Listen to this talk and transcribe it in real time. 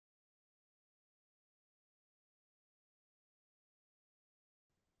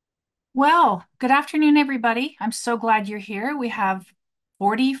Well, good afternoon, everybody. I'm so glad you're here. We have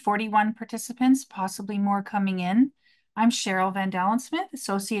 41 participants, possibly more coming in. I'm Cheryl van Daalen-Smith,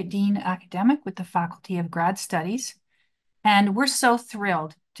 Associate Dean Academic with the Faculty of Grad Studies. And we're so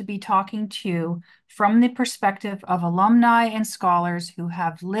thrilled to be talking to you from the perspective of alumni and scholars who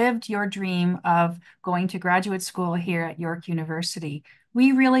have lived your dream of going to graduate school here at York University.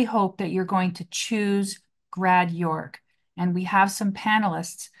 We really hope that you're going to choose Grad York. And we have some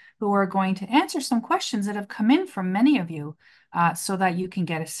panelists who are going to answer some questions that have come in from many of you so that you can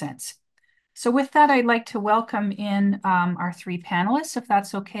get a sense. So with that, I'd like to welcome in our three panelists, if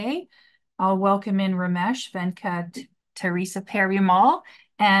that's okay. I'll welcome in Ramesh, Venkatesa Perumal,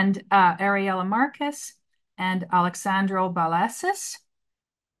 and Ariella Markus, and Alexandros Balasis.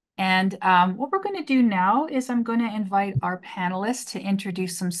 And what we're going to do now is I'm going to invite our panelists to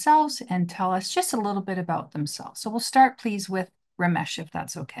introduce themselves and tell us just a little bit about themselves. So we'll start, please, with Ramesh, if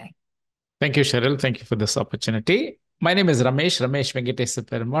that's okay. Thank you, Cheryl. Thank you for this opportunity. My name is Ramesh Venkatesa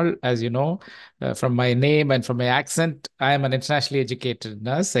Perumal. As you know, from my name and from my accent, I am an internationally educated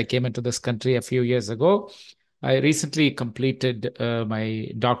nurse. I came into this country a few years ago. I recently completed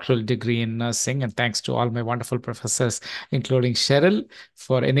my doctoral degree in nursing, and thanks to all my wonderful professors, including Cheryl,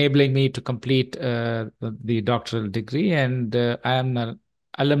 for enabling me to complete the doctoral degree. And I am an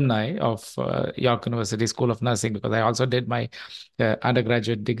alumni of York University School of Nursing because I also did my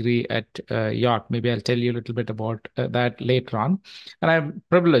undergraduate degree at York. Maybe I'll tell you a little bit about that later on. And I'm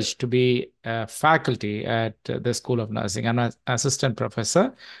privileged to be faculty at the School of Nursing. I'm an assistant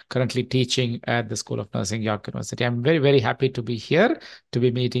professor currently teaching at the School of Nursing, York University. I'm very, very happy to be here, to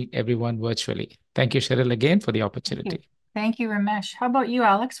be meeting everyone virtually. Thank you, Cheryl, again for the Thank you. opportunity. Thank you, Ramesh. How about you,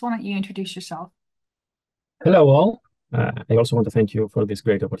 Alex? Why don't you introduce yourself? Hello, all. I also want to thank you for this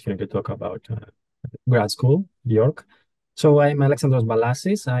great opportunity to talk about grad school, York. So I'm Alexandros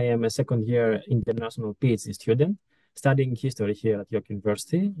Balasis. I am a second year international PhD student studying history here at York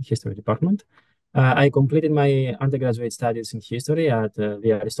University, history department. I completed my undergraduate studies in history at the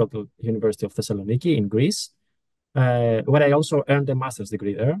Aristotle University of Thessaloniki in Greece, where I also earned a master's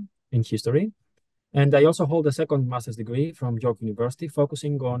degree there in history. And I also hold a second master's degree from York University,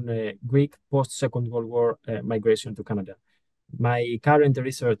 focusing on Greek post-Second World War migration to Canada. My current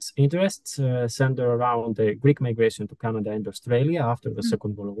research interests center around Greek migration to Canada and Australia after the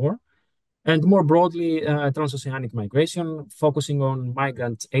Second World War, and more broadly, transoceanic migration, focusing on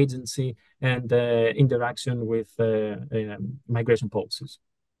migrant agency and interaction with migration policies.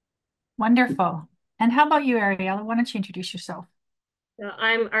 Wonderful. And how about you, Ariella? Why don't you introduce yourself? So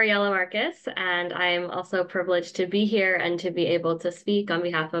I'm Ariella Markus, and I'm also privileged to be here and to be able to speak on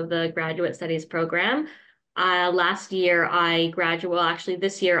behalf of the Graduate Studies program. Last year, actually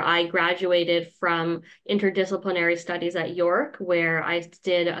this year, I graduated from Interdisciplinary Studies at York, where I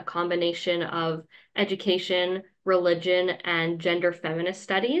did a combination of education, religion, and gender feminist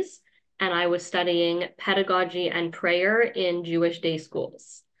studies. And I was studying pedagogy and prayer in Jewish day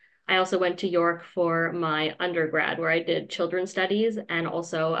schools. I also went to York for my undergrad, where I did children's studies and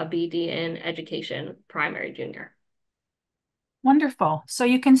also a BD in education, primary, junior. Wonderful. So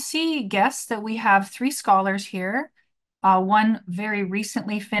you can see, guests, that we have three scholars here. One very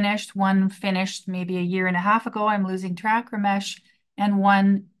recently finished, one finished maybe a year and a half ago. I'm losing track, Ramesh. And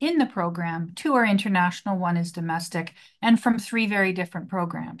one in the program. Two are international, one is domestic, and from three very different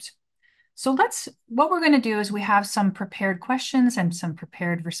programs. So what we're going to do is we have some prepared questions and some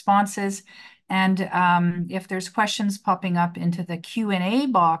prepared responses. And if there's questions popping up into the Q&A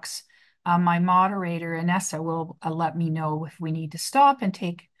box, my moderator, Inessa, will let me know if we need to stop and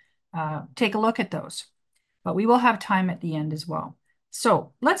take a look at those. But we will have time at the end as well.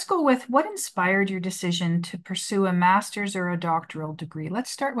 So let's go with what inspired your decision to pursue a master's or a doctoral degree?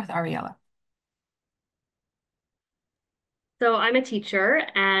 Let's start with Ariella. So I'm a teacher,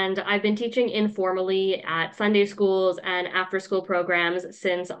 and I've been teaching informally at Sunday schools and after-school programs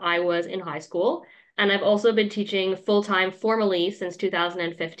since I was in high school. And I've also been teaching full-time formally since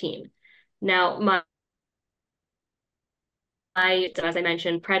 2015. Now, as I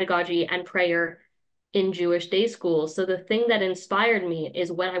mentioned, pedagogy and prayer in Jewish day schools. So the thing that inspired me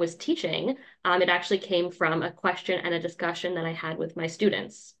is when I was teaching, it actually came from a question and a discussion that I had with my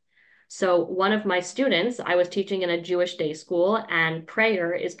students. So one of my students, I was teaching in a Jewish day school, and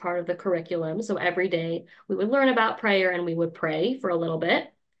prayer is part of the curriculum. So every day we would learn about prayer and we would pray for a little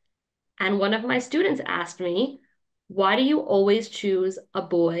bit. And one of my students asked me, why do you always choose a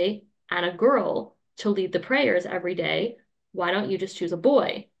boy and a girl to lead the prayers every day? Why don't you just choose a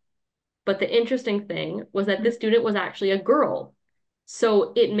boy? But the interesting thing was that this student was actually a girl.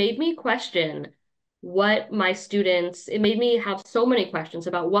 So it made me question, what my students, it made me have so many questions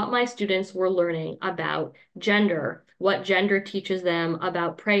about what my students were learning about gender, what gender teaches them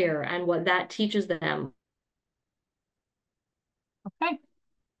about prayer, and what that teaches them. Okay.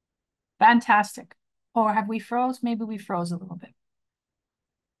 Fantastic. Or have we froze? Maybe we froze a little bit.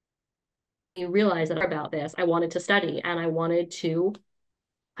 You realize that about this, I wanted to study, and I wanted to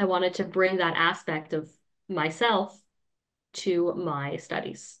bring that aspect of myself to my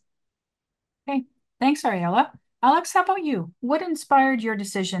studies. Okay. Thanks, Ariella. Alex, how about you? What inspired your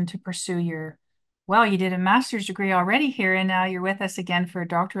decision to pursue well, you did a master's degree already here, and now you're with us again for a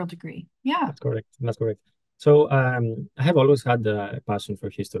doctoral degree. Yeah. That's correct. That's correct. So I have always had a passion for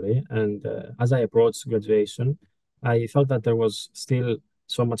history, and as I approached graduation, I felt that there was still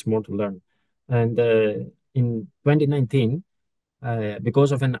so much more to learn. And in 2019,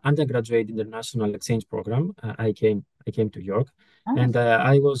 because of an undergraduate international exchange program, I came to York, and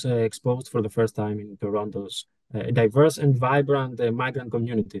I was exposed for the first time in Toronto's diverse and vibrant migrant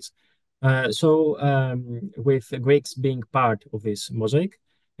communities. With Greeks being part of this mosaic,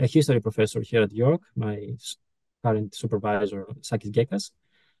 a history professor here at York, my current supervisor, Sakis Gekas,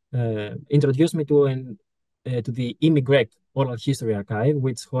 introduced me to the Immigrant Oral History Archive,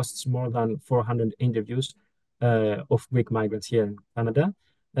 which hosts more than 400 interviews of Greek migrants here in Canada,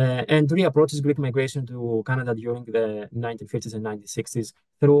 and really approaches Greek migration to Canada during the 1950s and 1960s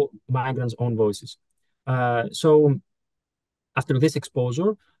through migrants' own voices. So after this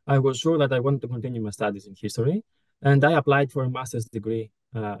exposure, I was sure that I wanted to continue my studies in history, and I applied for a master's degree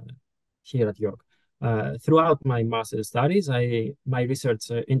here at York. Throughout my master's studies, my research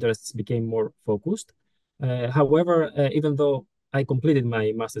interests became more focused. However, even though I completed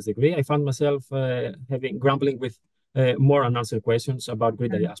my master's degree, I found myself grappling with more unanswered questions about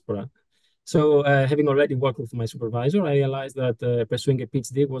Greek diaspora. So having already worked with my supervisor, I realized that pursuing a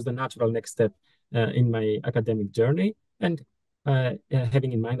PhD was the natural next step in my academic journey, and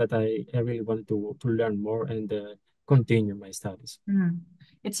having in mind that I really wanted to learn more and continue my studies.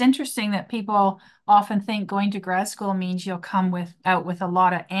 It's interesting that people often think going to grad school means you'll come out with a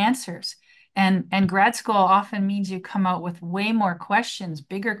lot of answers. And grad school often means you come out with way more questions,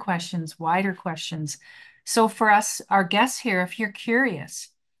 bigger questions, wider questions. So for us, our guests here, if you're curious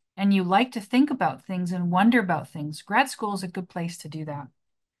and you like to think about things and wonder about things, grad school is a good place to do that.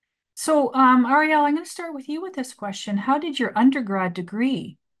 So Ariella, I'm going to start with you with this question. How did your undergrad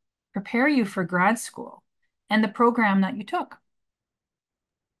degree prepare you for grad school and the program that you took?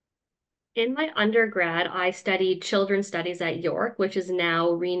 In my undergrad, I studied children's studies at York, which is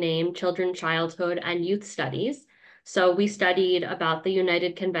now renamed Children, Childhood, and Youth Studies. So we studied about the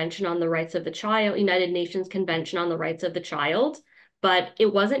United Convention on the Rights of the Child, United Nations Convention on the Rights of the Child. But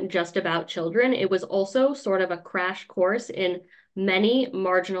it wasn't just about children. It was also sort of a crash course in many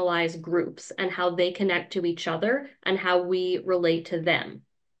marginalized groups and how they connect to each other and how we relate to them.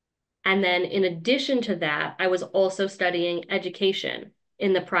 And then in addition to that, I was also studying education.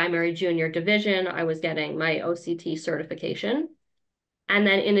 In the primary junior division, I was getting my OCT certification. And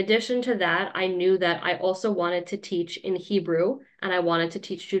then in addition to that, I knew that I also wanted to teach in Hebrew and I wanted to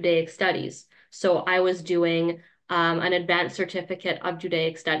teach Judaic studies. So I was doing an advanced certificate of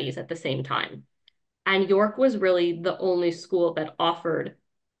Judaic studies at the same time. And York was really the only school that offered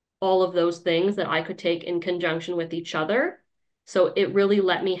all of those things that I could take in conjunction with each other. So it really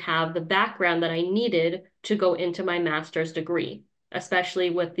let me have the background that I needed to go into my master's degree, especially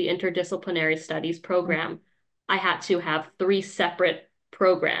with the interdisciplinary studies program. I had to have 3 separate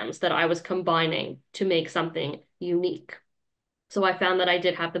programs that I was combining to make something unique. So I found that I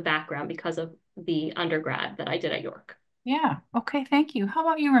did have the background because of the undergrad that I did at York. Yeah. Okay. Thank you. How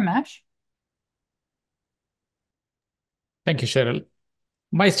about you, Ramesh? Thank you, Cheryl.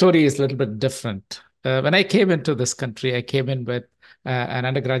 My story is a little bit different. When I came into this country, I came in with an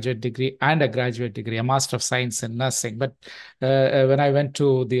undergraduate degree and a graduate degree, a Master of Science in Nursing. But when I went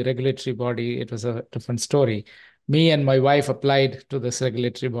to the regulatory body, it was a different story. Me and my wife applied to this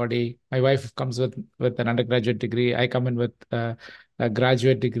regulatory body. My wife comes with an undergraduate degree. I come in with a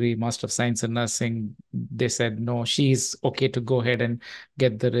graduate degree, Master of Science in Nursing. They said, no, she's okay to go ahead and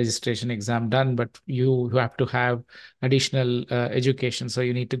get the registration exam done, but you have to have additional education. So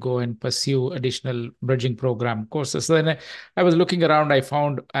you need to go and pursue additional bridging program courses. So then I was looking around, I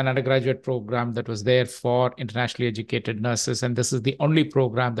found an undergraduate program that was there for internationally educated nurses. And this is the only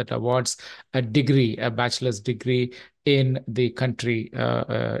program that awards a degree, a bachelor's degree in the country.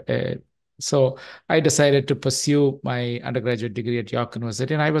 So I decided to pursue my undergraduate degree at York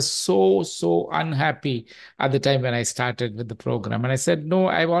University. And I was so unhappy at the time when I started with the program. And I said, no,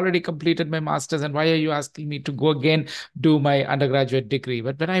 I've already completed my master's. And why are you asking me to go again, do my undergraduate degree?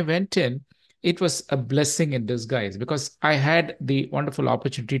 But when I went in, it was a blessing in disguise because I had the wonderful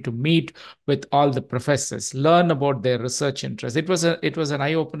opportunity to meet with all the professors, learn about their research interests. It was an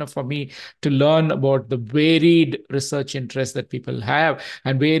eye opener for me to learn about the varied research interests that people have,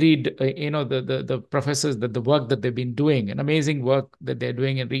 and varied, the professors, the work that they've been doing, an amazing work that they're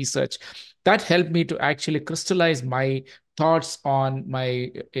doing in research. That helped me to actually crystallize my thoughts on my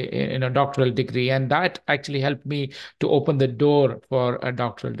doctoral degree, and that actually helped me to open the door for a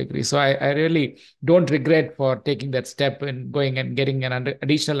doctoral degree. So I really don't regret for taking that step and going and getting an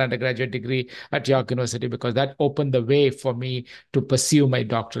additional undergraduate degree at York University, because that opened the way for me to pursue my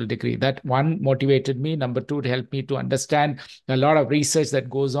doctoral degree. That one motivated me. Number two, to help me to understand a lot of research that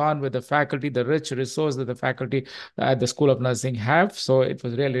goes on with the faculty, the rich resource that the faculty at the School of Nursing have. So it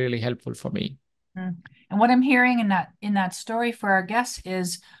was really, really helpful for me. And what I'm hearing in that story for our guests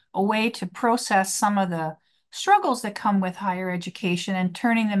is a way to process some of the struggles that come with higher education and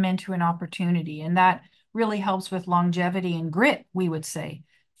turning them into an opportunity. And that really helps with longevity and grit, we would say,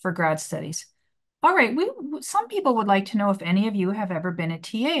 for grad studies. All right, some people would like to know if any of you have ever been a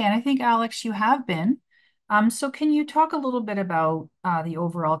TA, and I think, Alex, you have been. So can you talk a little bit about the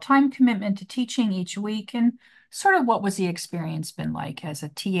overall time commitment to teaching each week, and sort of what was the experience been like as a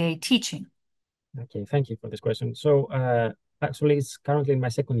TA teaching? Okay, thank you for this question. So actually, it's currently in my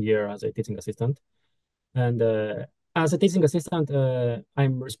second year as a teaching assistant. And as a teaching assistant,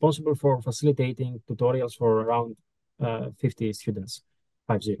 I'm responsible for facilitating tutorials for around 50 students,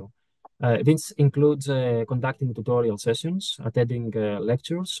 50. This includes conducting tutorial sessions, attending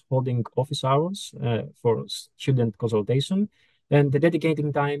lectures, holding office hours for student consultation, and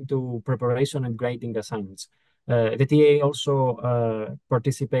dedicating time to preparation and grading assignments. The TA also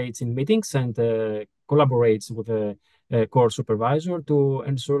participates in meetings and collaborates with a course supervisor to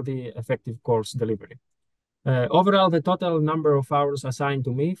ensure the effective course delivery. Overall, the total number of hours assigned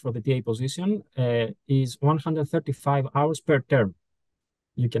to me for the TA position is 135 hours per term.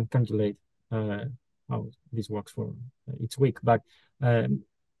 You can calculate how this works for each week, but have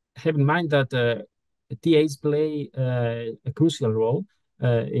in mind that TAs play a crucial role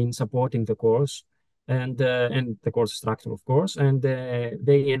in supporting the course and the course structure, of course, and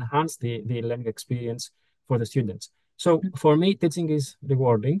they enhance the learning experience for the students. So for me, teaching is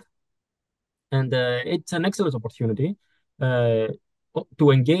rewarding, and it's an excellent opportunity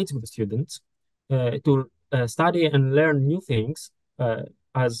to engage with the students, to study and learn new things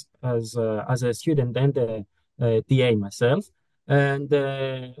as a student and a TA myself. And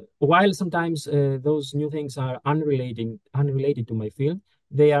while sometimes those new things are unrelated to my field,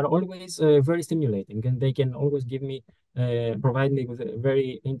 they are always very stimulating, and they can always provide me with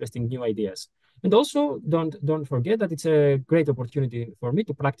very interesting new ideas. And also, don't forget that it's a great opportunity for me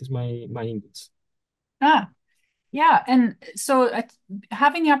to practice my English. Yeah, and so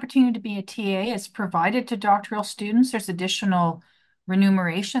having the opportunity to be a TA is provided to doctoral students. There's additional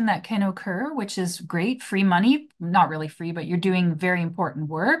remuneration that can occur, which is great, free money, not really free, but you're doing very important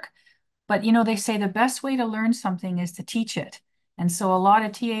work. But they say the best way to learn something is to teach it. And so a lot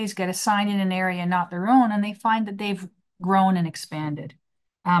of TAs get assigned in an area not their own, and they find that they've grown and expanded.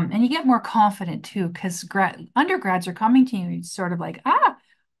 And you get more confident too, because undergrads are coming to you, it's sort of like,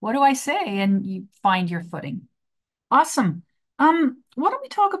 what do I say? And you find your footing. Awesome. Why don't we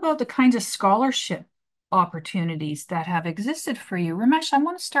talk about the kinds of scholarship opportunities that have existed for you? Ramesh, I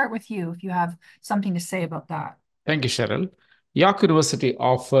want to start with you if you have something to say about that. Thank you, Cheryl. York University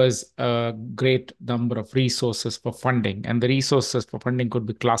offers a great number of resources for funding, and the resources for funding could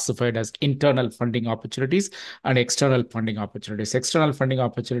be classified as internal funding opportunities and external funding opportunities. External funding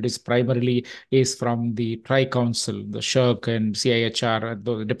opportunities primarily is from the Tri-Council, the SHERC and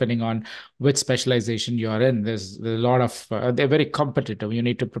CIHR, depending on which specialization you are in. There's a lot of, they're very competitive. You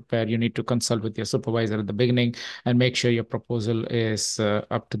need to prepare, you need to consult with your supervisor at the beginning and make sure your proposal is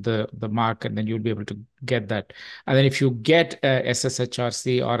up to the mark, and then you'll be able to get that. And then if you get a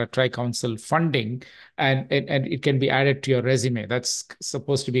SSHRC or a Tri-Council funding, and it can be added to your resume, that's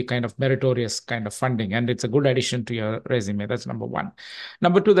supposed to be kind of meritorious kind of funding, and it's a good addition to your resume. That's number one.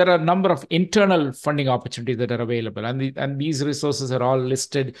 Number two, there are a number of internal funding opportunities that are available, and these resources are all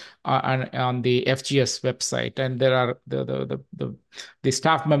listed on the FGS website, and there are the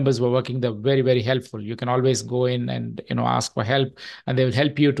staff members who are working there very, very helpful. You can always go in and ask for help, and they will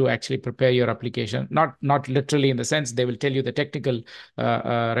help you to actually prepare your application. Not literally in the sense they will tell you the technical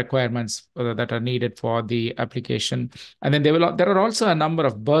requirements that are needed for the application. And then there are also a number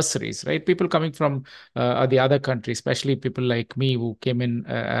of bursaries, right? People coming from the other country, especially people like me who came in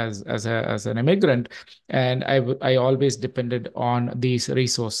as an immigrant, and I always depended on these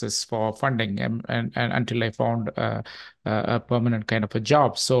resources for funding and until I found a permanent kind of a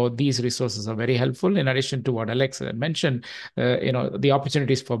job. So these resources are very helpful. In addition to what Alex mentioned, the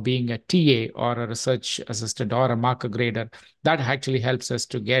opportunities for being a TA or a research assistant or a marker grader, that actually helps us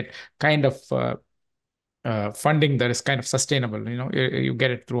to get kind of funding that is kind of sustainable. You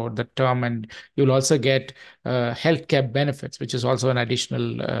get it throughout the term, and you'll also get healthcare benefits, which is also an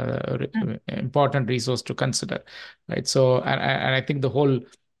additional important resource to consider, right? So, and I think the whole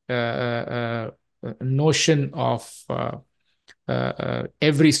notion of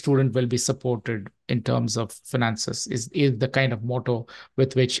every student will be supported in terms of finances is the kind of motto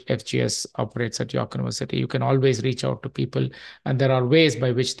with which FGS operates at York University. You can always reach out to people, and there are ways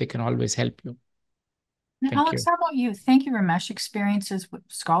by which they can always help you. Now, Alex, how about you? Thank you, Ramesh. Experiences with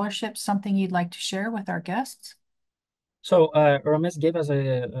scholarships, something you'd like to share with our guests? So Ramesh gave us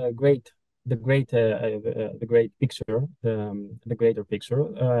the great picture, the greater picture.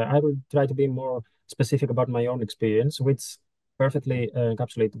 I will try to be more specific about my own experience, which perfectly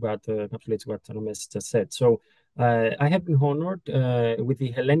encapsulates what Ramesh just said. So I have been honored with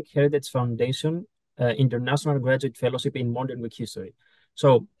the Hellenic Heritage Foundation International Graduate Fellowship in Modern Greek History.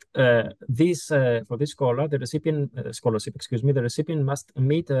 So for this scholarship, the recipient must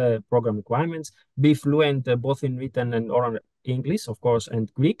meet program requirements, be fluent both in written and oral English, of course,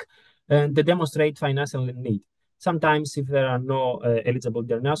 and Greek, and they demonstrate financial need. Sometimes, if there are no eligible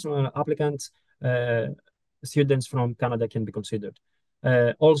international applicants, students from Canada can be considered.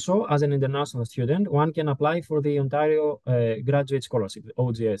 Also, as an international student, one can apply for the Ontario Graduate Scholarship,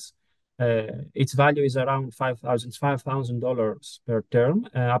 OGS. Its value is around $5,000 per term,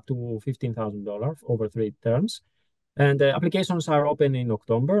 up to $15,000 over 3 terms. And applications are open in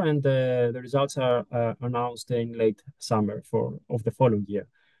October, and the results are announced in late summer of the following year.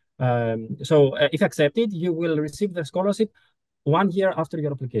 So if accepted, you will receive the scholarship 1 year after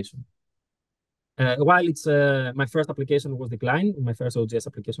your application. While it's my first application was declined, my first OGS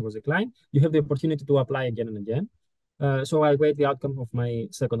application was declined, you have the opportunity to apply again and again. So I wait the outcome of my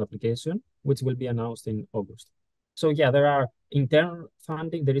second application, which will be announced in August. So yeah, there is internal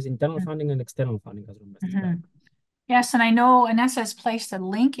funding and external funding as well. Yes, and I know Anessa has placed a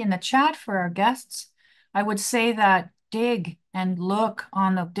link in the chat for our guests. I would say that dig and look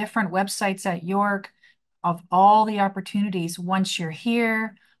on the different websites at York of all the opportunities once you're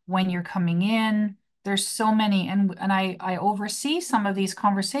here, when you're coming in. There's so many, and I oversee some of these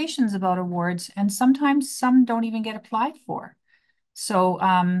conversations about awards, and sometimes some don't even get applied for. So,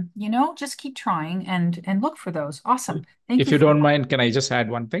 just keep trying and look for those. Awesome. Thank you. If you don't mind, can I just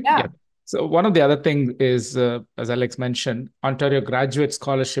add one thing? Yeah. So one of the other things is, as Alex mentioned, Ontario Graduate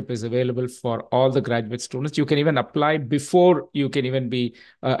Scholarship is available for all the graduate students. You can even apply before you can even be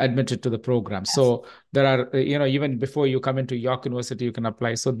admitted to the program. Yes. So there are, even before you come into York University, you can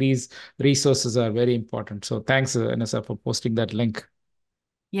apply. So these resources are very important. So thanks, Anessa, for posting that link.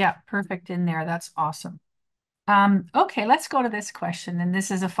 Yeah, perfect in there. That's awesome. Okay, let's go to this question. And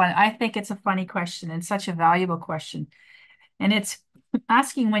this is I think it's a funny question and such a valuable question. And it's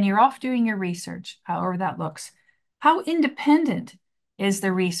asking, when you're off doing your research, however that looks, how independent is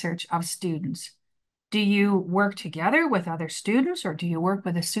the research of students? Do you work together with other students, or do you work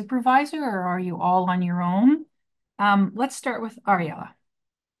with a supervisor, or are you all on your own? Let's start with Ariella.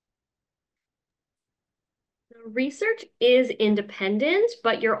 Research is independent,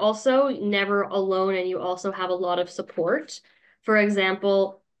 but you're also never alone, and you also have a lot of support. For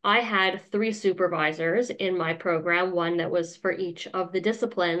example, I had 3 supervisors in my program, one that was for each of the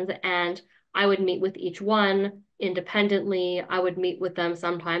disciplines, and I would meet with each one independently. I would meet with them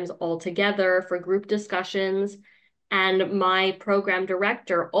sometimes all together for group discussions. And my program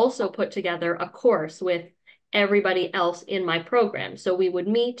director also put together a course with everybody else in my program. So we would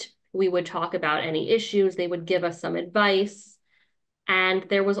meet, we would talk about any issues, they would give us some advice. And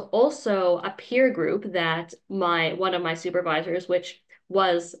there was also a peer group that one of my supervisors, which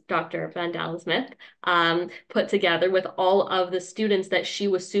was Dr. van Daalen-Smith, put together with all of the students that she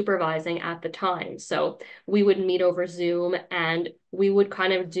was supervising at the time. So we would meet over Zoom, and we would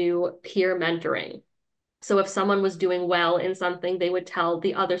kind of do peer mentoring. So if someone was doing well in something, they would tell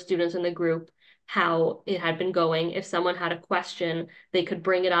the other students in the group how it had been going. If someone had a question, they could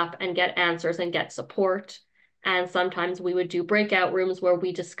bring it up and get answers and get support. And sometimes we would do breakout rooms where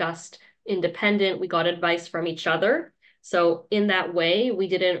we discussed independent, we got advice from each other. So in that way, we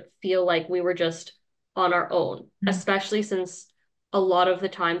didn't feel like we were just on our own, especially since a lot of the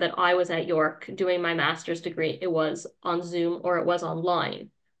time that I was at York doing my master's degree, it was on Zoom or it was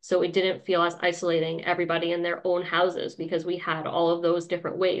online. So it didn't feel as isolating, everybody in their own houses, because we had all of those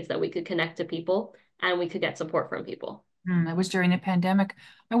different ways that we could connect to people and we could get support from people. It was during the pandemic.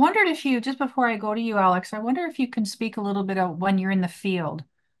 I wondered if you, just before I go to you, Alex, I wonder if you can speak a little bit of when you're in the field.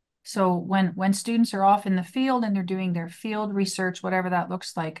 So when students are off in the field and they're doing their field research, whatever that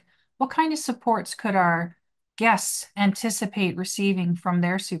looks like, what kind of supports could our guests anticipate receiving from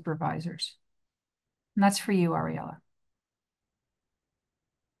their supervisors? And that's for you, Ariella.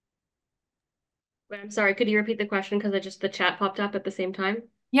 I'm sorry, could you repeat the question because the chat popped up at the same time?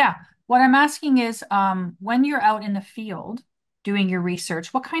 Yeah, what I'm asking is when you're out in the field doing your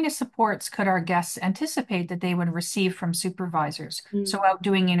research, what kind of supports could our guests anticipate that they would receive from supervisors? So out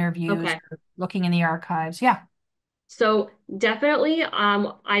doing interviews, Okay. looking in the archives. Yeah. So definitely,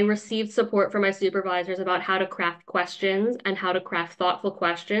 I received support from my supervisors about how to craft questions and how to craft thoughtful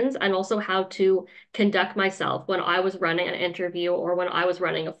questions, and also how to conduct myself when I was running an interview or when I was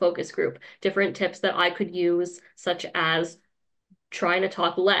running a focus group. Different tips that I could use, such as trying to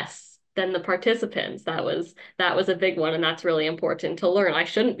talk less than the participants. That was a big one, and that's really important to learn. I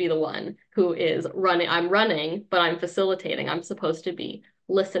shouldn't be the one who is running. I'm running, but I'm facilitating. I'm supposed to be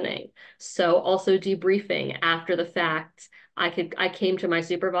listening. So also debriefing after the fact. I came to my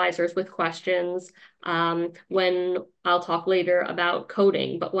supervisors with questions when I'll talk later about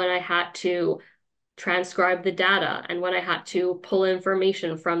coding, but when I had to transcribe the data and when I had to pull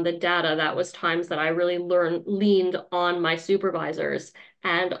information from the data, that was times that I really leaned on my supervisors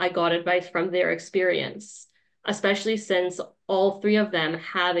and I got advice from their experience, especially since all three of them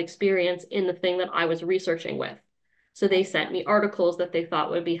have experience in the thing that I was researching with. So they sent me articles that they thought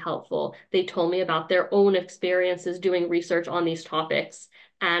would be helpful. They told me about their own experiences doing research on these topics.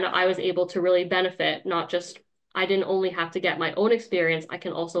 And I was able to really benefit, not just, I didn't only have to get my own experience, I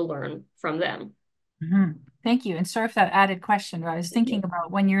can also learn from them. Thank you. And sorry for that added question, but I was thinking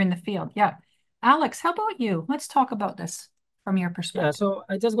about when you're in the field. Yeah. Alex, how about you? Let's talk about this from your perspective. Yeah, so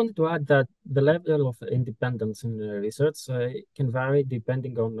I just wanted to add that the level of independence in research can vary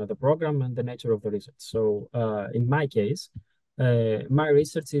depending on the program and the nature of the research. So in my case, my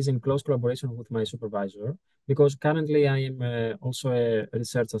research is in close collaboration with my supervisor because currently I am also a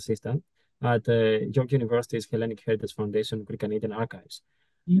research assistant at York University's Hellenic Heritage Foundation Greek Canadian Archives,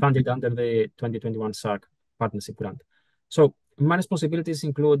 funded under the 2021 SARC partnership grant. So my responsibilities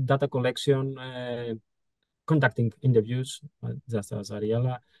include data collection, conducting interviews, just as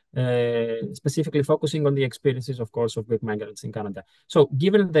Ariella, specifically focusing on the experiences, of course, of Greek migrants in Canada. So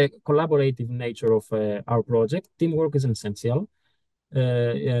given the collaborative nature of our project, teamwork is essential.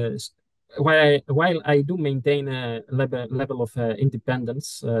 While I do maintain a level of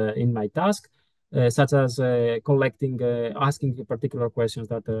independence in my task, such as collecting, asking particular questions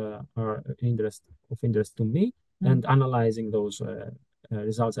that are of interest to me, and analyzing those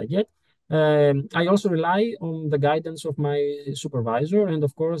results I get. I also rely on the guidance of my supervisor and,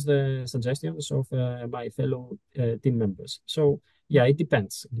 of course, the suggestions of my fellow team members. So, yeah, it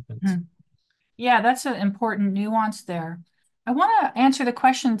depends. It depends. Yeah, that's an important nuance there. I want to answer the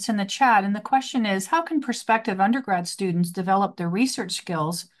question that's in the chat. And the question is, how can prospective undergrad students develop the research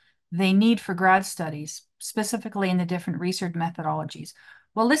skills they need for grad studies, specifically in the different research methodologies?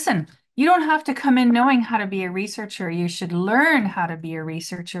 Well, listen, you don't have to come in knowing how to be a researcher. You should learn how to be a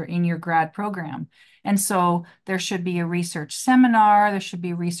researcher in your grad program. And so there should be a research seminar, there should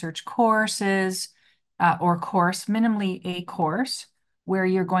be research courses, minimally a course where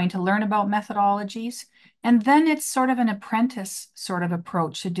you're going to learn about methodologies. And then it's sort of an apprentice sort of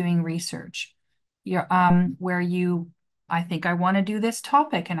approach to doing research. I think I want to do this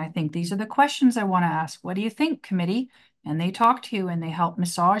topic, and I think these are the questions I want to ask. What do you think, committee? And they talk to you and they help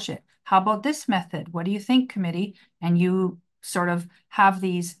massage it. How about this method? What do you think, committee? And you sort of have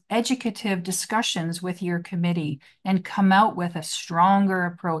these educative discussions with your committee and come out with a stronger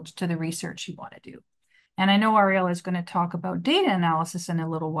approach to the research you want to do. And I know Ariella is going to talk about data analysis in a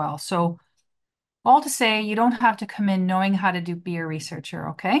little while. So all to say, you don't have to come in knowing how to be a researcher,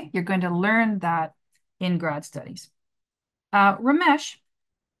 okay? You're going to learn that in grad studies. Ramesh,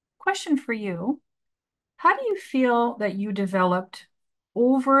 question for you. How do you feel that you developed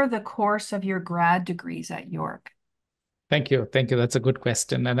over the course of your grad degrees at York? Thank you. Thank you. That's a good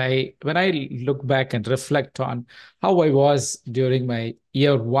question. And when I look back and reflect on how I was during my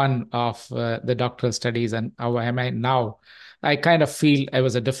year one of the doctoral studies and how am I now, I kind of feel I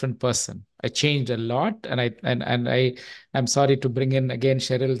was a different person. I changed a lot, and I'm sorry to bring in again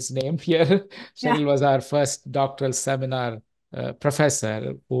Cheryl's name here. Cheryl was our first doctoral seminar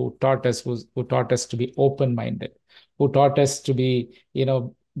professor who taught us to be open-minded, who taught us to be,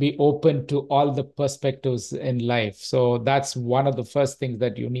 be open to all the perspectives in life. So that's one of the first things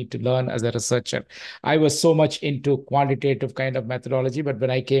that you need to learn as a researcher. I was so much into quantitative kind of methodology, but when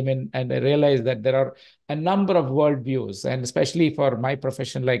I came in and I realized that there are a number of worldviews, and especially for my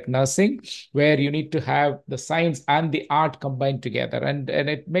profession like nursing, where you need to have the science and the art combined together. And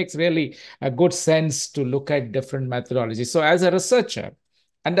it makes really a good sense to look at different methodologies. So as a researcher,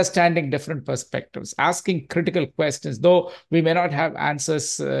 understanding different perspectives, asking critical questions, though we may not have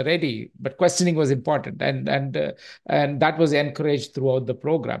answers ready, but questioning was important, and that was encouraged throughout the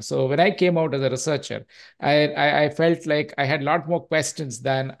program. So when I came out as a researcher, I felt like I had a lot more questions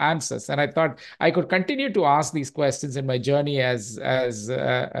than answers, and I thought I could continue to ask these questions in my journey as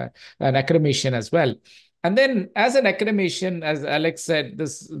an academician as well. And then, as an academician, as Alex said,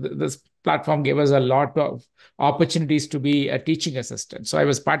 this platform gave us a lot of opportunities to be a teaching assistant. So I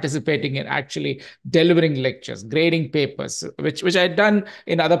was participating in actually delivering lectures, grading papers, which I had done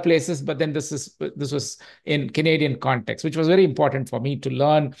in other places, but then this was in Canadian context, which was very important for me to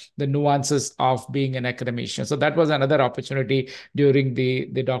learn the nuances of being an academician. So that was another opportunity during the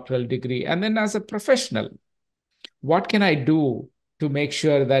doctoral degree. And then as a professional, what can I do to make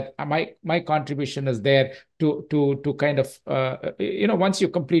sure that my contribution is there to kind of once you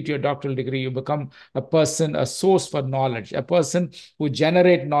complete your doctoral degree, you become a source for knowledge, a person who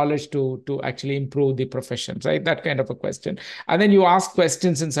generate knowledge to actually improve the profession, right? That kind of a question. And then you ask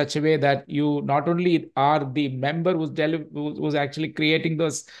questions in such a way that you not only are the member who's actually creating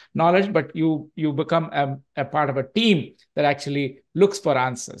those knowledge, but you become a part of a team that actually looks for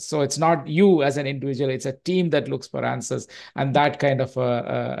answers. So it's not you as an individual, it's a team that looks for answers, and that kind of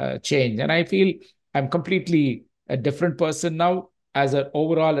a change. And I feel I'm completely a different person now as an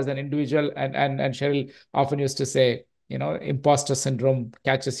overall, as an individual. And Cheryl often used to say, imposter syndrome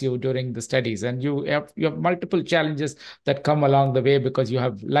catches you during the studies, and you have multiple challenges that come along the way because you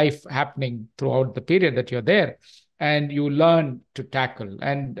have life happening throughout the period that you're there, and you learn to tackle.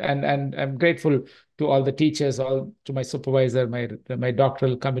 And I'm grateful to all the teachers, to my supervisor, my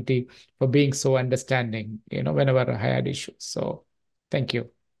doctoral committee, for being so understanding, whenever I had issues. So thank you.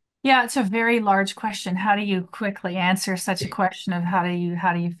 Yeah, it's a very large question. How do you quickly answer such a question of how do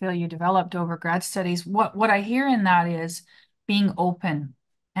you feel you developed over grad studies? What I hear in that is being open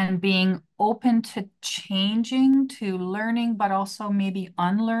to changing, to learning, but also maybe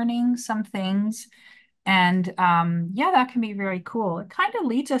unlearning some things. And yeah, that can be very cool. It kind of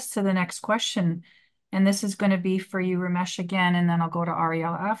leads us to the next question. And this is going to be for you, Ramesh, again, and then I'll go to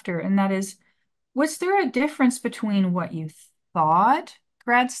Ariella after. And that is, was there a difference between what you thought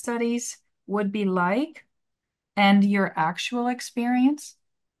grad studies would be like and your actual experience?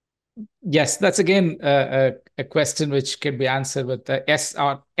 Yes, that's again a question which can be answered with yes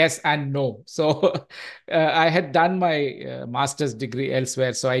and no. So I had done my master's degree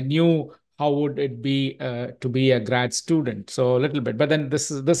elsewhere, so I knew how would it be to be a grad student. So a little bit, but then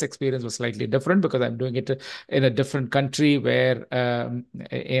this experience was slightly different because I'm doing it in a different country where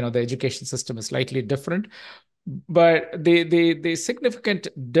the education system is slightly different. But the significant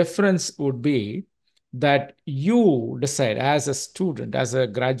difference would be that you decide as a student, as a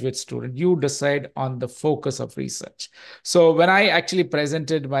graduate student, you decide on the focus of research. So when I actually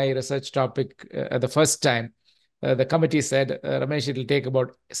presented my research topic the first time, the committee said, Ramesh, it'll take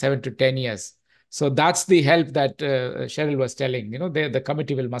about 7 to 10 years. So that's the help that Cheryl was telling. The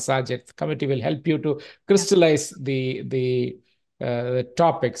committee will massage it. The committee will help you to crystallize the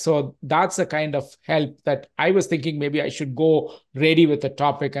topic. So that's the kind of help that I was thinking maybe I should go ready with the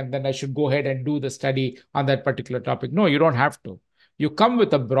topic and then I should go ahead and do the study on that particular topic. No, you don't have to. You come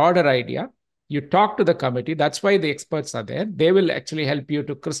with a broader idea. You talk to the committee. That's why the experts are there. They will actually help you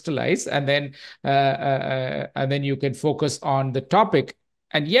to crystallize, and then you can focus on the topic.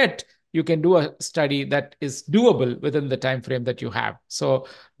 And yet you can do a study that is doable within the time frame that you have. So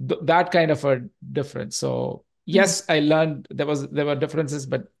that kind of a difference. So yes, I learned there were differences,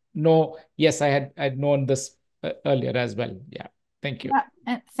 but no, yes, I'd known this earlier as well. Yeah, thank you. Yeah,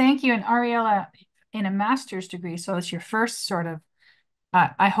 and thank you. And Ariella, in a master's degree, so it's your first sort of,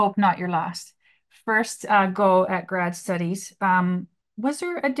 I hope not your last, first go at grad studies. Was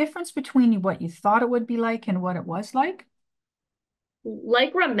there a difference between what you thought it would be like and what it was like?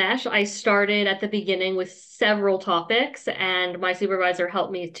 Like Ramesh, I started at the beginning with several topics, and my supervisor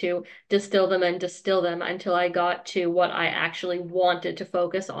helped me to distill them until I got to what I actually wanted to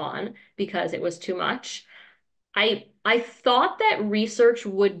focus on because it was too much. I thought that research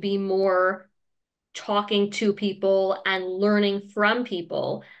would be more talking to people and learning from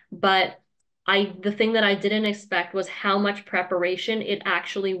people, but the thing that I didn't expect was how much preparation it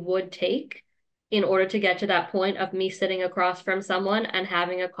actually would take in order to get to that point of me sitting across from someone and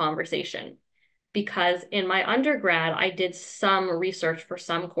having a conversation. Because in my undergrad, I did some research for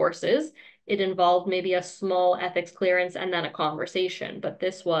some courses. It involved maybe a small ethics clearance and then a conversation, but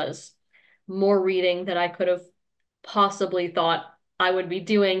this was more reading than I could have possibly thought I would be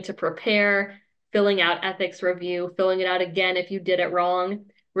doing to prepare, filling out ethics review, filling it out again if you did it wrong,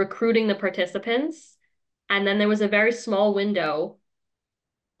 recruiting the participants. And then there was a very small window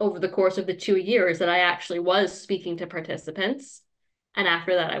over the course of the 2 years that I actually was speaking to participants. And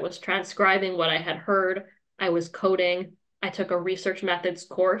after that, I was transcribing what I had heard. I was coding. I took a research methods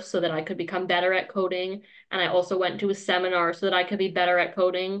course so that I could become better at coding. And I also went to a seminar so that I could be better at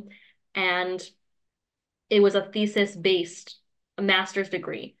coding. And it was a thesis-based master's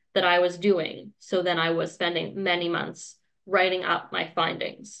degree that I was doing. So then I was spending many months writing up my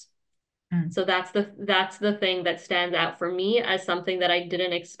findings. So that's the thing that stands out for me as something that I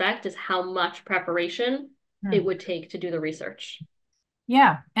didn't expect, is how much preparation it would take to do the research.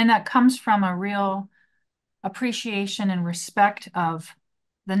 Yeah, and that comes from a real appreciation and respect of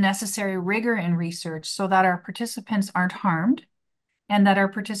the necessary rigor in research so that our participants aren't harmed and that our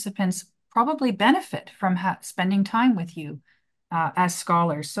participants probably benefit from spending time with you as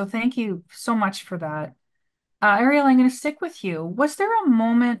scholars. So thank you so much for that. Ariella, I'm going to stick with you. Was there a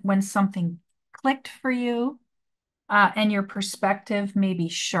moment when something clicked for you and your perspective maybe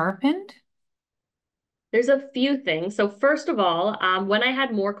sharpened? There's a few things. So first of all, when I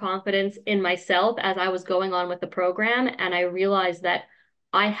had more confidence in myself as I was going on with the program, and I realized that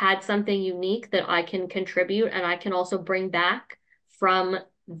I had something unique that I can contribute and I can also bring back from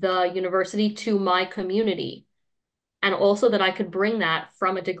the university to my community, and also that I could bring that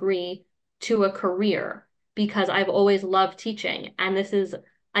from a degree to a career, because I've always loved teaching, and this is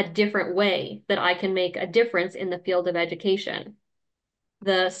a different way that I can make a difference in the field of education.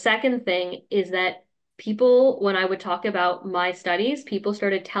 The second thing is that people, when I would talk about my studies, people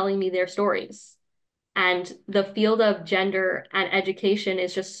started telling me their stories. And the field of gender and education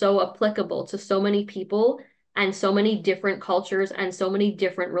is just so applicable to so many people and so many different cultures and so many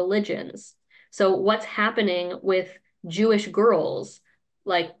different religions. So what's happening with Jewish girls,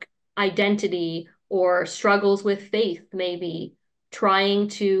 like identity or struggles with faith, maybe trying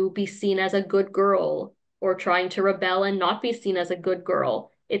to be seen as a good girl or trying to rebel and not be seen as a good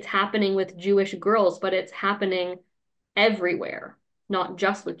girl. It's happening with Jewish girls, but it's happening everywhere, not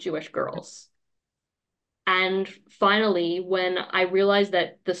just with Jewish girls. And finally, when I realized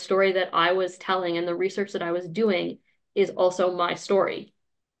that the story that I was telling and the research that I was doing is also my story,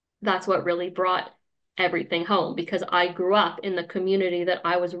 that's what really brought everything home, because I grew up in the community that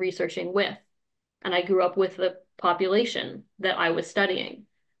I was researching with, and I grew up with the population that I was studying.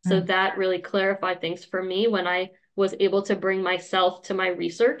 So that really clarified things for me when I was able to bring myself to my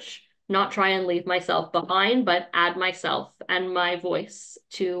research, not try and leave myself behind, but add myself and my voice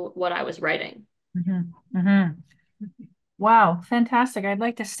to what I was writing. Wow, fantastic. I'd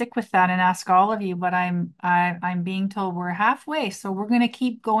like to stick with that and ask all of you, but I'm being told we're halfway, so we're going to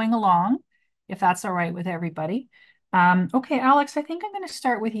keep going along, if that's all right with everybody. Okay, Alex, I think I'm going to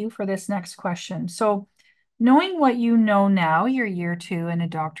start with you for this next question. So, knowing what you know now, you're year 2 in a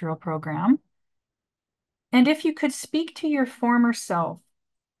doctoral program, and if you could speak to your former self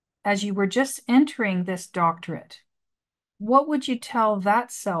as you were just entering this doctorate, what would you tell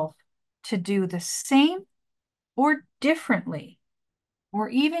that self to do the same or differently, or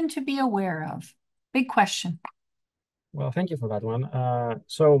even to be aware of? Big question. Well, thank you for that one.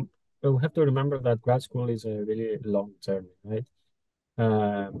 So we have to remember that grad school is a really long journey, right?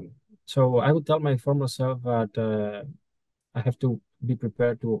 So I would tell my former self that I have to be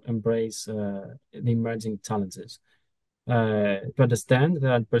prepared to embrace the emerging challenges, to understand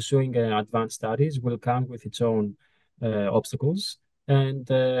that pursuing advanced studies will come with its own obstacles, and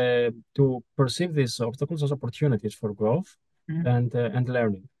to perceive these obstacles as opportunities for growth and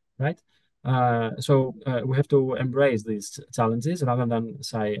learning, right? So we have to embrace these challenges rather than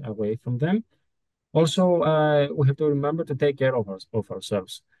shy away from them. Also, we have to remember to take care of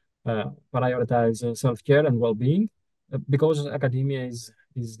ourselves, prioritize self-care and well-being, because academia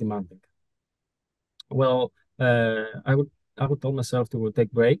is demanding. Well, I would tell myself to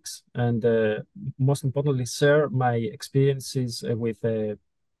take breaks and most importantly, share my experiences with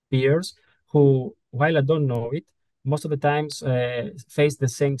peers who, while I don't know it, most of the times face the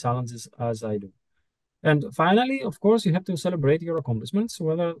same challenges as I do. And finally, of course, you have to celebrate your accomplishments,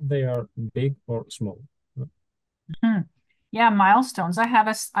 whether they are big or small. Yeah, milestones. I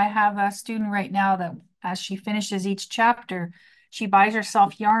have a student right now that as she finishes each chapter, she buys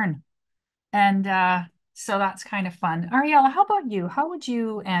herself yarn. And So that's kind of fun. Ariella, how about you? How would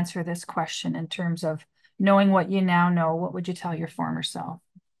you answer this question in terms of knowing what you now know? What would you tell your former self?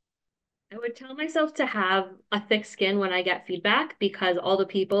 I would tell myself to have a thick skin when I get feedback, because all the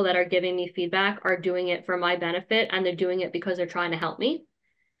people that are giving me feedback are doing it for my benefit, and they're doing it because they're trying to help me.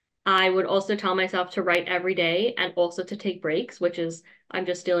 I would also tell myself to write every day and also to take breaks, which is, I'm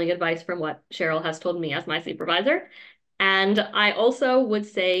just stealing advice from what Cheryl has told me as my supervisor. And I also would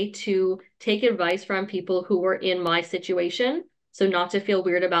say to take advice from people who were in my situation. So not to feel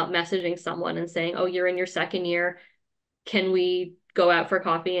weird about messaging someone and saying, oh, you're in your second year. Can we go out for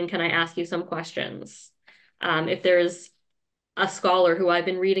coffee and can I ask you some questions? If there's a scholar who I've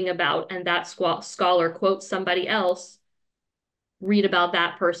been reading about and that scholar quotes somebody else, read about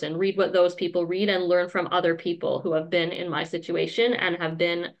that person, read what those people read, and learn from other people who have been in my situation and have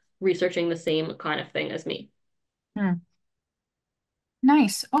been researching the same kind of thing as me.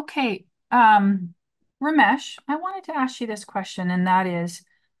 Nice. Okay. Ramesh, I wanted to ask you this question, and that is,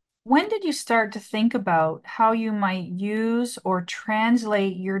 when did you start to think about how you might use or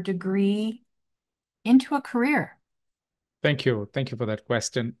translate your degree into a career? Thank you. Thank you for that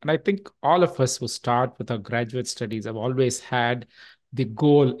question. And I think all of us who start with our graduate studies have always had the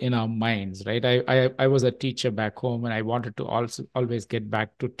goal in our minds, right? I was a teacher back home, and I wanted to also always get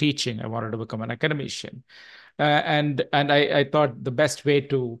back to teaching. I wanted to become an academician. And I thought the best way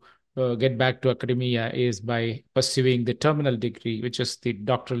to get back to academia is by pursuing the terminal degree, which is the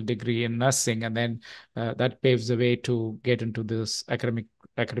doctoral degree in nursing, and then that paves the way to get into this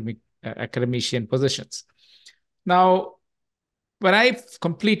academician positions. Now, when I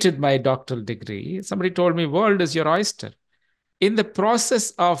completed my doctoral degree, somebody told me, "World is your oyster." In the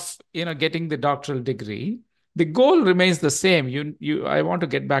process of getting the doctoral degree, the goal remains the same. I want to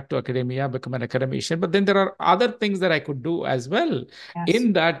get back to academia, become an academician, but then there are other things that I could do as well. Yes.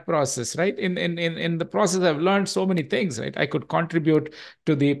 In that process, right? In the process, I've learned so many things, right? I could contribute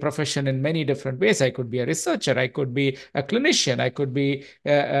to the profession in many different ways. I could be a researcher, I could be a clinician, I could be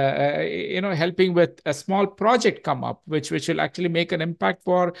helping with a small project come up, which will actually make an impact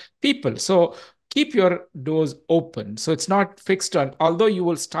for people. So keep your doors open. So it's not fixed on, although you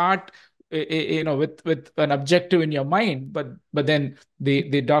will start with an objective in your mind, but then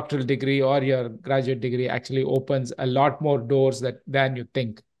the doctoral degree or your graduate degree actually opens a lot more doors than you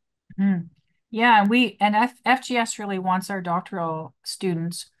think. Yeah, FGS really wants our doctoral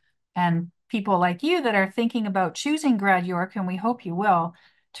students and people like you that are thinking about choosing Grad York, and we hope you will,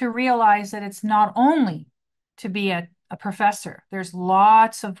 to realize that it's not only to be a professor. There's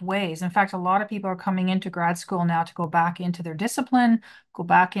lots of ways. In fact, a lot of people are coming into grad school now to go back into their discipline, go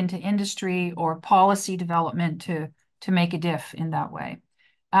back into industry or policy development to make a diff in that way.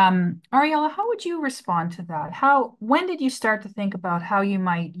 Ariella, how would you respond to that? When did you start to think about how you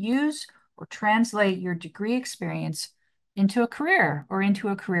might use or translate your degree experience into a career or into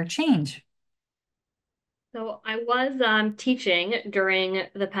a career change? So I was teaching during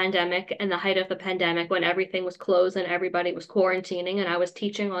the pandemic and the height of the pandemic when everything was closed and everybody was quarantining, and I was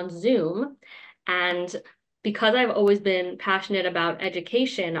teaching on Zoom. And because I've always been passionate about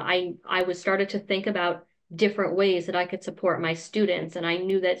education, I was started to think about different ways that I could support my students. And I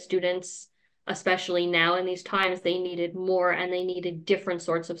knew that students, especially now in these times, they needed more and they needed different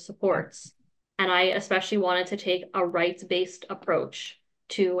sorts of supports. And I especially wanted to take a rights-based approach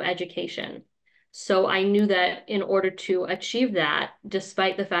to education. So I knew that in order to achieve that,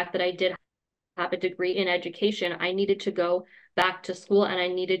 despite the fact that I did have a degree in education, I needed to go back to school and I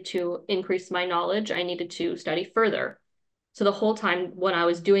needed to increase my knowledge. I needed to study further. So the whole time when I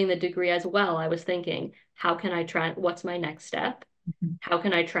was doing the degree as well, I was thinking, how can I what's my next step? How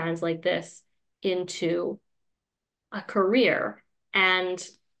can I translate this into a career? And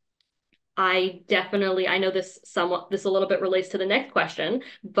I know this a little bit relates to the next question,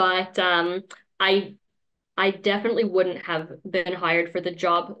 but I definitely wouldn't have been hired for the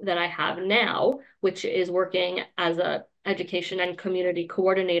job that I have now, which is working as a education and community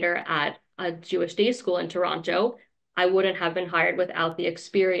coordinator at a Jewish day school in Toronto. I wouldn't have been hired without the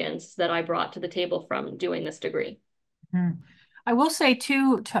experience that I brought to the table from doing this degree. I will say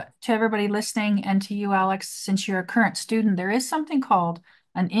too, to everybody listening and to you, Alex, since you're a current student, there is something called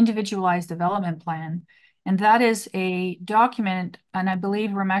an individualized development plan. And that is a document, and I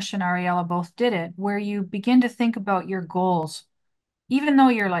believe Ramesh and Ariella both did it, where you begin to think about your goals. Even though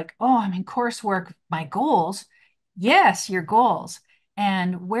you're like, oh, I'm in coursework, my goals. Yes, your goals.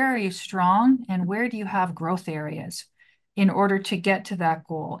 And where are you strong and where do you have growth areas in order to get to that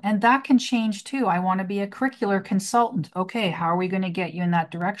goal? And that can change too. I want to be a curricular consultant. Okay, how are we going to get you in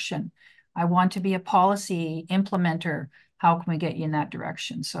that direction? I want to be a policy implementer. How can we get you in that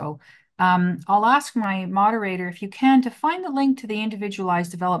direction? So I'll ask my moderator, if you can, to find the link to the individualized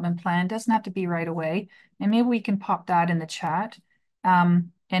development plan. It doesn't have to be right away. And maybe we can pop that in the chat.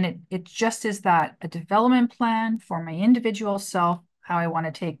 And it just is that, a development plan for my individual self, how I want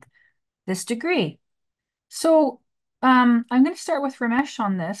to take this degree. So I'm going to start with Ramesh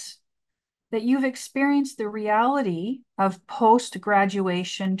on this, that you've experienced the reality of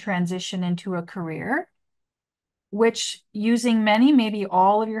post-graduation transition into a career, which using many, maybe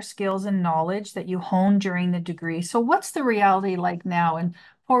all of your skills and knowledge that you honed during the degree. So what's the reality like now? And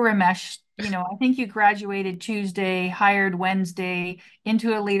poor Ramesh, I think you graduated Tuesday, hired Wednesday,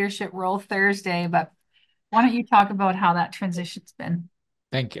 into a leadership role Thursday, but why don't you talk about how that transition's been?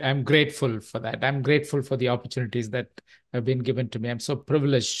 Thank you. I'm grateful for that. I'm grateful for the opportunities that have been given to me. I'm so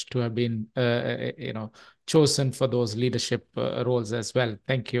privileged to have been, chosen for those leadership roles as well.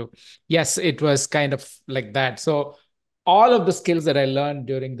 Thank you. Yes, it was kind of like that. So all of the skills that I learned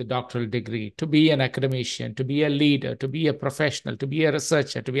during the doctoral degree, to be an academician, to be a leader, to be a professional, to be a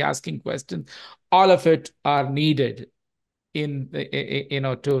researcher, to be asking questions, all of it are needed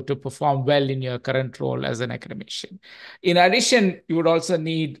to perform well in your current role as an academician. In addition, you would also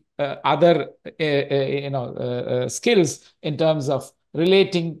need other skills in terms of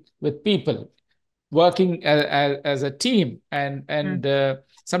relating with people, working as a team, and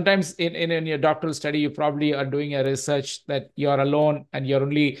sometimes in your doctoral study you probably are doing a research that you're alone and you're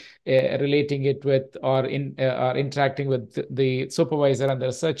only relating it with or interacting with the supervisor and the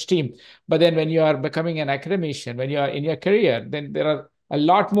research team. But then when you are becoming an academician, when you are in your career, then there are a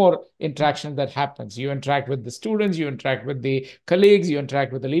lot more interaction that happens. You interact with the students, you interact with the colleagues, you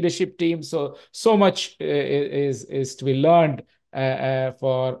interact with the leadership team. So much is to be learned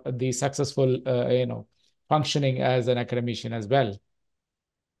for the successful, functioning as an academician as well.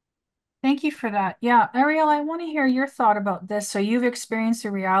 Thank you for that. Yeah, Ariella, I want to hear your thought about this. So you've experienced the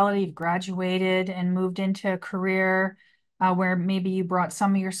reality, you've graduated and moved into a career where maybe you brought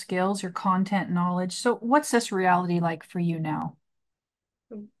some of your skills, your content knowledge. So what's this reality like for you now?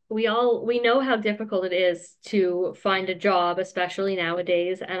 We know how difficult it is to find a job, especially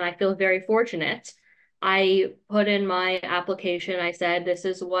nowadays, and I feel very fortunate. I put in my application, I said, this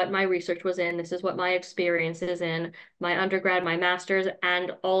is what my research was in, this is what my experience is in, my undergrad, my master's,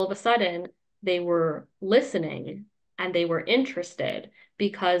 and all of a sudden they were listening and they were interested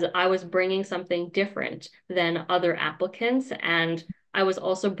because I was bringing something different than other applicants, and I was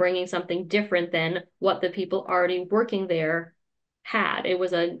also bringing something different than what the people already working there had. It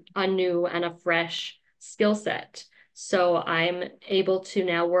was a new and a fresh skill set. So I'm able to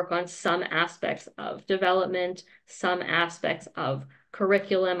now work on some aspects of development, some aspects of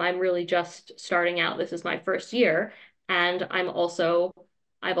curriculum. I'm really just starting out. This is my first year. And I've also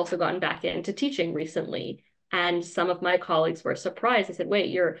gotten back into teaching recently. And some of my colleagues were surprised. They said,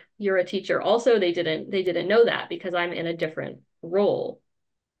 wait, you're a teacher also? They didn't know that because I'm in a different role.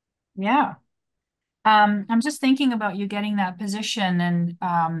 Yeah. I'm just thinking about you getting that position, and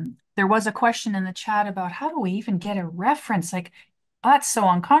there was a question in the chat about how do we even get a reference? Like, that's so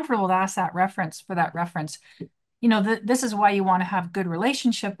uncomfortable to ask that reference for that reference. This is why you want to have good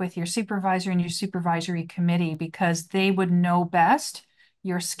relationship with your supervisor and your supervisory committee, because they would know best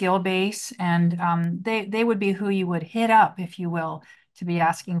your skill base, and they would be who you would hit up, if you will, to be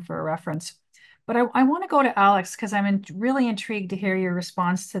asking for a reference. But I want to go to Alex because I'm really intrigued to hear your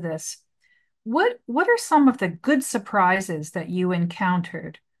response to this. What are some of the good surprises that you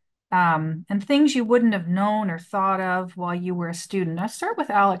encountered, and things you wouldn't have known or thought of while you were a student? I'll start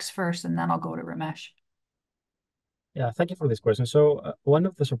with Alex first, and then I'll go to Ramesh. Yeah, thank you for this question. So one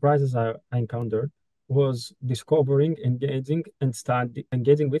of the surprises I encountered was discovering, engaging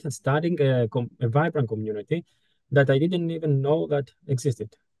with and studying a vibrant community that I didn't even know that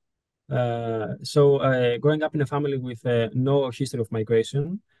existed. Growing up in a family with no history of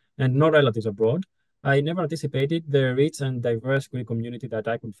migration and no relatives abroad, I never anticipated the rich and diverse Greek community that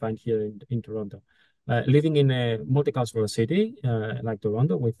I could find here in Toronto. Living in a multicultural city like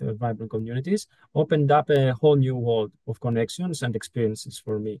Toronto with vibrant communities opened up a whole new world of connections and experiences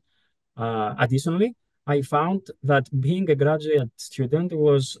for me. Additionally, I found that being a graduate student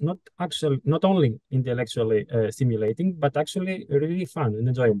was not only intellectually stimulating, but actually really fun and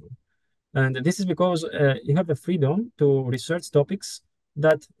enjoyable. And this is because you have the freedom to research topics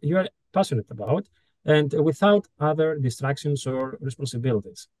that you are passionate about and without other distractions or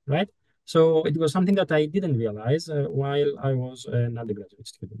responsibilities, right? So it was something that I didn't realize while I was an undergraduate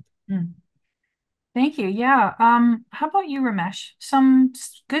student. Thank you. Yeah. How about you, Ramesh? Some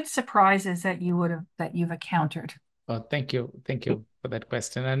good surprises that you've encountered? Thank you. Thank you for that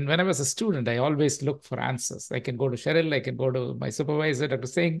question. And when I was a student, I always looked for answers. I can go to Cheryl, I can go to my supervisor, Dr.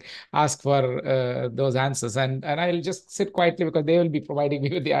 Singh, ask for those answers. And I'll just sit quietly because they will be providing me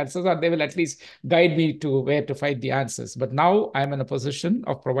with the answers, or they will at least guide me to where to find the answers. But now I'm in a position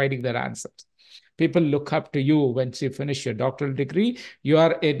of providing their answers. People look up to you when you finish your doctoral degree. You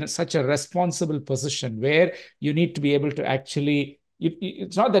are in such a responsible position where you need to be able to actually,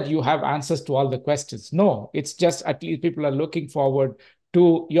 it's not that you have answers to all the questions. No, it's just at least people are looking forward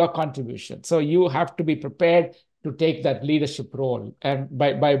to your contribution. So you have to be prepared to take that leadership role. And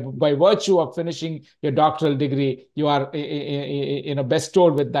by virtue of finishing your doctoral degree, you are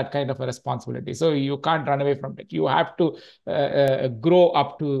bestowed with that kind of a responsibility. So you can't run away from it. You have to grow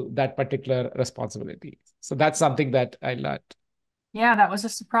up to that particular responsibility. So that's something that I learned. Yeah, that was a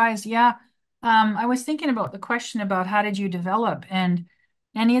surprise. Yeah. I was thinking about the question about how did you develop, and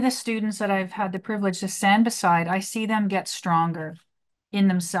any of the students that I've had the privilege to stand beside, I see them get stronger in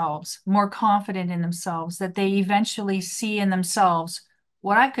themselves, more confident in themselves, that they eventually see in themselves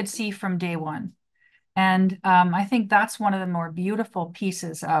what I could see from day one. And I think that's one of the more beautiful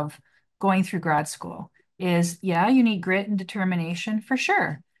pieces of going through grad school is, yeah, you need grit and determination for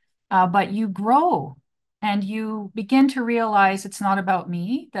sure, but you grow and you begin to realize it's not about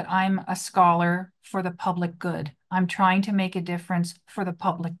me, that I'm a scholar for the public good. I'm trying to make a difference for the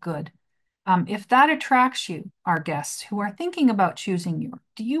public good. If that attracts you, our guests who are thinking about choosing York,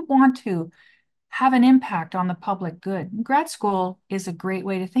 do you want to have an impact on the public good? Grad school is a great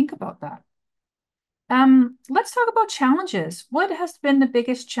way to think about that. Let's talk about challenges. What has been the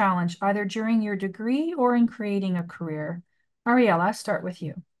biggest challenge, either during your degree or in creating a career? Ariella, I'll start with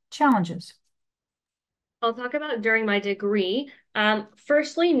you. Challenges. I'll talk about during my degree.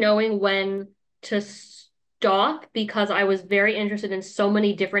 Firstly, knowing when to stop, because I was very interested in so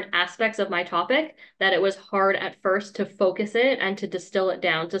many different aspects of my topic that it was hard at first to focus it and to distill it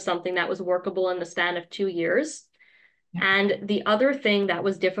down to something that was workable in the span of 2 years. Yeah. And the other thing that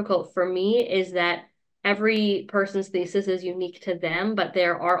was difficult for me is that every person's thesis is unique to them, but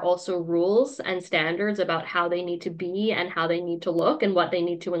there are also rules and standards about how they need to be and how they need to look and what they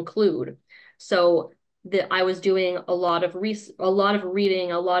need to include. So I was doing a lot of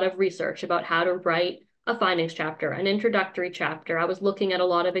reading, a lot of research about how to write a findings chapter, an introductory chapter. I was looking at a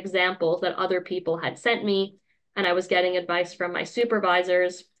lot of examples that other people had sent me, and I was getting advice from my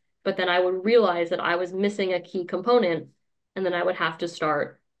supervisors, but then I would realize that I was missing a key component, and then I would have to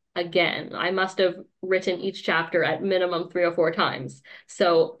start again. I must have written each chapter at minimum 3 or 4 times.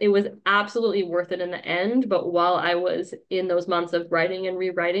 So it was absolutely worth it in the end. But while I was in those months of writing and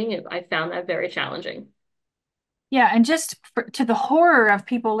rewriting, I found that very challenging. Yeah, and just to the horror of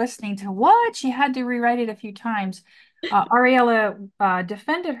people listening to what, she had to rewrite it a few times. Ariella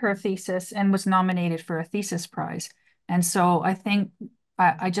defended her thesis and was nominated for a thesis prize. And so I think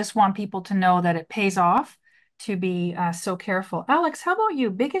I just want people to know that it pays off to be so careful. Alex, how about you?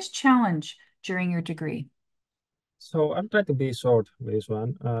 Biggest challenge during your degree? So I'm trying to be short with this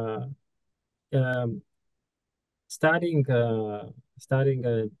one. Studying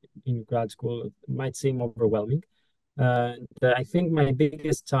in grad school might seem overwhelming. I think my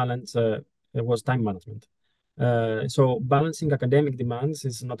biggest challenge was time management. So balancing academic demands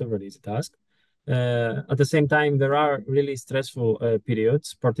is not a very easy task. At the same time, there are really stressful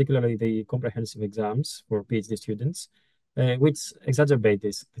periods, particularly the comprehensive exams for PhD students, which exacerbate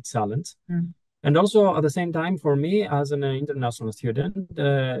this challenge. Mm. And also, at the same time, for me, as an international student,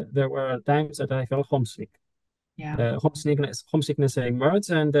 there were times that I felt homesick. Yeah. Homesickness emerged,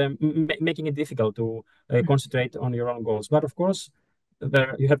 and making it difficult to concentrate on your own goals. But of course,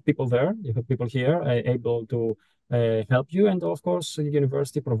 you have people here able to help you, and of course, the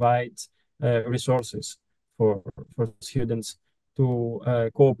university provides resources for students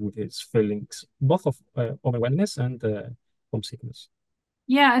to cope with these feelings, both of overwhelmness and homesickness.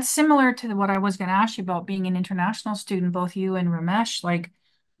 Yeah, it's similar to what I was going to ask you about being an international student, both you and Ramesh. Like,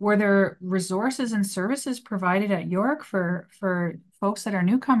 were there resources and services provided at York for folks that are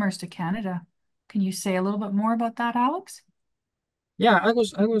newcomers to Canada? Can you say a little bit more about that, Alex? Yeah, I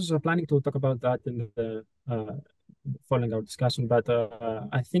was planning to talk about that in the following our discussion, but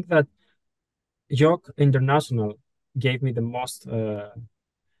I think that York International gave me the most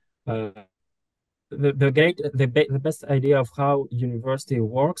the best idea of how university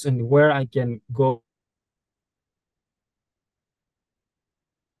works and where I can go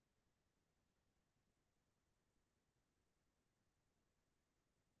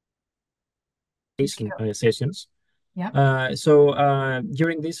sessions. Yeah. So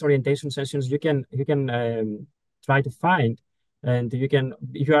during these orientation sessions, you can try to find, and you can,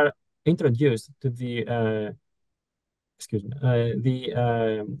 if you are introduced to the excuse me,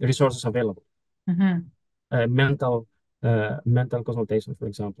 the resources available. Mental consultation, for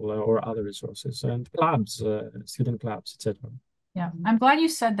example, or other resources, and clubs, student clubs, etc. Yeah, I'm glad you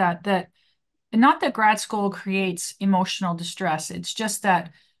said that. That not that grad school creates emotional distress. It's just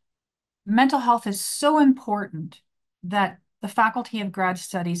that mental health is so important that the Faculty of Grad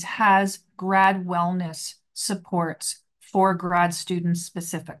Studies has grad wellness supports for grad students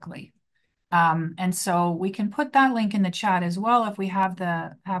specifically. And so we can put that link in the chat as well if we have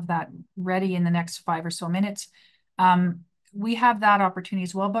that ready in the next 5 or so minutes. We have that opportunity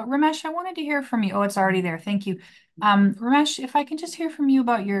as well. But Ramesh, I wanted to hear from you. Oh, it's already there. Thank you. Ramesh, if I can just hear from you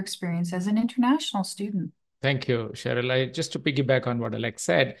about your experience as an international student. Thank you, Cheryl. Just to piggyback on what Alex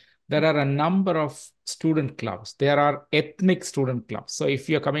said, there are a number of student clubs. There are ethnic student clubs. So if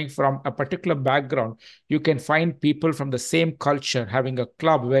you're coming from a particular background, you can find people from the same culture having a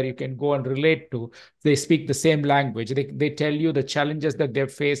club where you can go and relate to. They speak the same language. They tell you the challenges that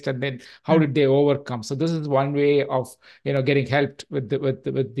they've faced and then how did they overcome. So this is one way of getting helped with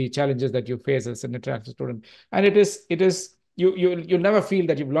the challenges that you face as an international student. And it is you'll never feel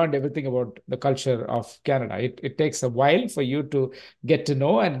that you've learned everything about the culture of Canada. It takes a while for you to get to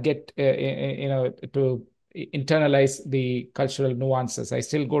know and get to internalize the cultural nuances. I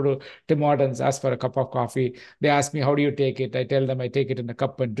still go to Tim Hortons, ask for a cup of coffee. They ask me, how do you take it? I tell them I take it in a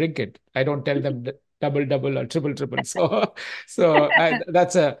cup and drink it. I don't tell them double or triple. That's a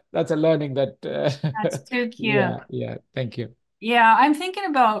learning that That's too cute. Yeah, thank you. Yeah, I'm thinking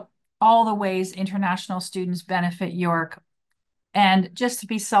about all the ways international students benefit York. And just to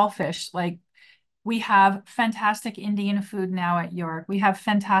be selfish, like we have fantastic Indian food now at York. We have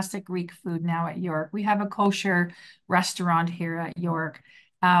fantastic Greek food now at York. We have a kosher restaurant here at York.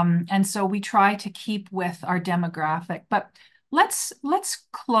 And so we try to keep with our demographic. But let's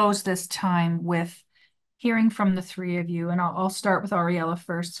close this time with hearing from the three of you. And I'll start with Ariella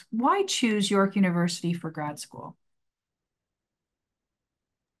first. Why choose York University for grad school?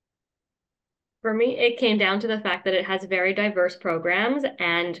 For me, it came down to the fact that it has very diverse programs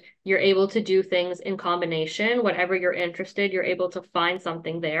and you're able to do things in combination. Whatever you're interested, you're able to find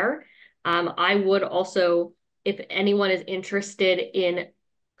something there. I would also, if anyone is interested in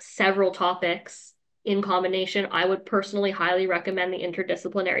several topics in combination, I would personally highly recommend the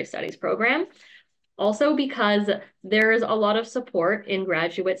Interdisciplinary Studies program. Also, because there's a lot of support in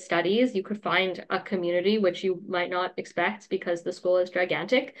graduate studies, you could find a community which you might not expect because the school is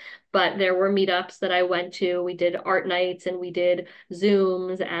gigantic, but there were meetups that I went to. We did art nights and we did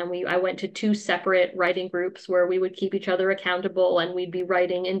Zooms, and I went to 2 separate writing groups where we would keep each other accountable and we'd be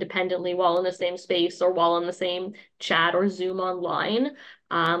writing independently while in the same space or while in the same chat or Zoom online,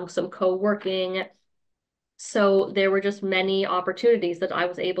 some co-working. So there were just many opportunities that I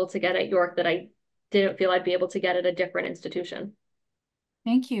was able to get at York that I didn't feel I'd be able to get at a different institution.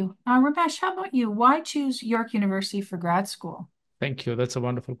 Thank you. Ramesh, how about you? Why choose York University for grad school? Thank you. That's a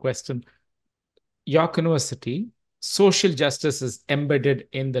wonderful question. York University, social justice is embedded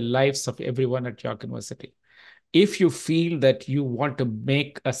in the lives of everyone at York University. If you feel that you want to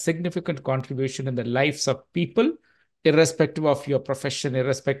make a significant contribution in the lives of people, irrespective of your profession,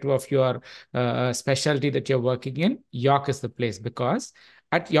 irrespective of your specialty that you're working in, York is the place, because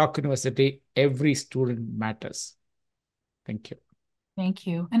at York University, every student matters. Thank you. Thank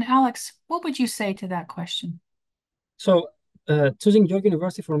you. And Alex, what would you say to that question? So choosing York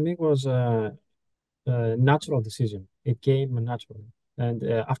University for me was a natural decision. It came naturally. And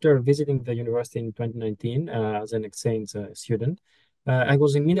after visiting the university in 2019 as an exchange student, I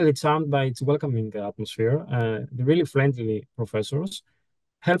was immediately charmed by its welcoming atmosphere, the really friendly professors,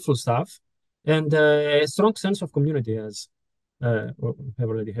 helpful staff, and a strong sense of community, as we have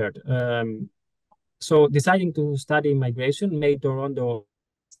already heard. So deciding to study migration made Toronto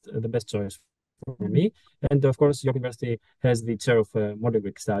the best choice for me. And of course, York University has the chair of modern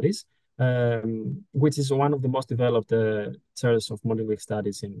Greek studies, which is one of the most developed chairs of modern Greek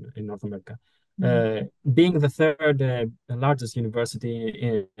studies in North America. Being the third largest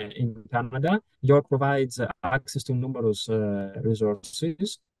university in Canada, York provides access to numerous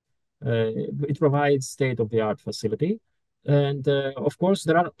resources. It provides state-of-the-art facility. And of course,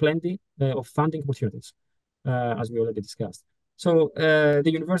 there are plenty of funding opportunities, as we already discussed. So the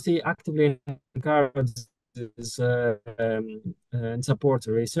university actively encourages and supports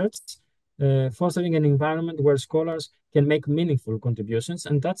research, fostering an environment where scholars can make meaningful contributions.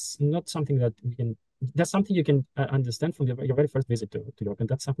 And that's not something that that's something you can understand from your very first visit to York. And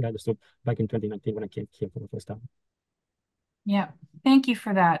that's something I understood back in 2019 when I came here for the first time. Yeah, thank you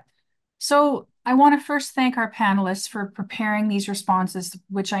for that. So I want to first thank our panelists for preparing these responses,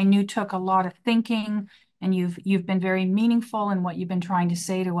 which I knew took a lot of thinking and you've been very meaningful in what you've been trying to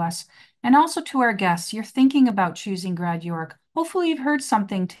say to us. And also to our guests, you're thinking about choosing Grad York. Hopefully you've heard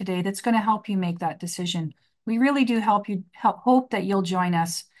something today that's going to help you make that decision. We really do hope that you'll join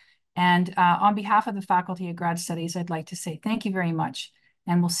us. And on behalf of the faculty at Grad Studies, I'd like to say thank you very much.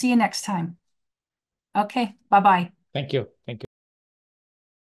 And we'll see you next time. Okay, bye-bye. Thank you. Thank you.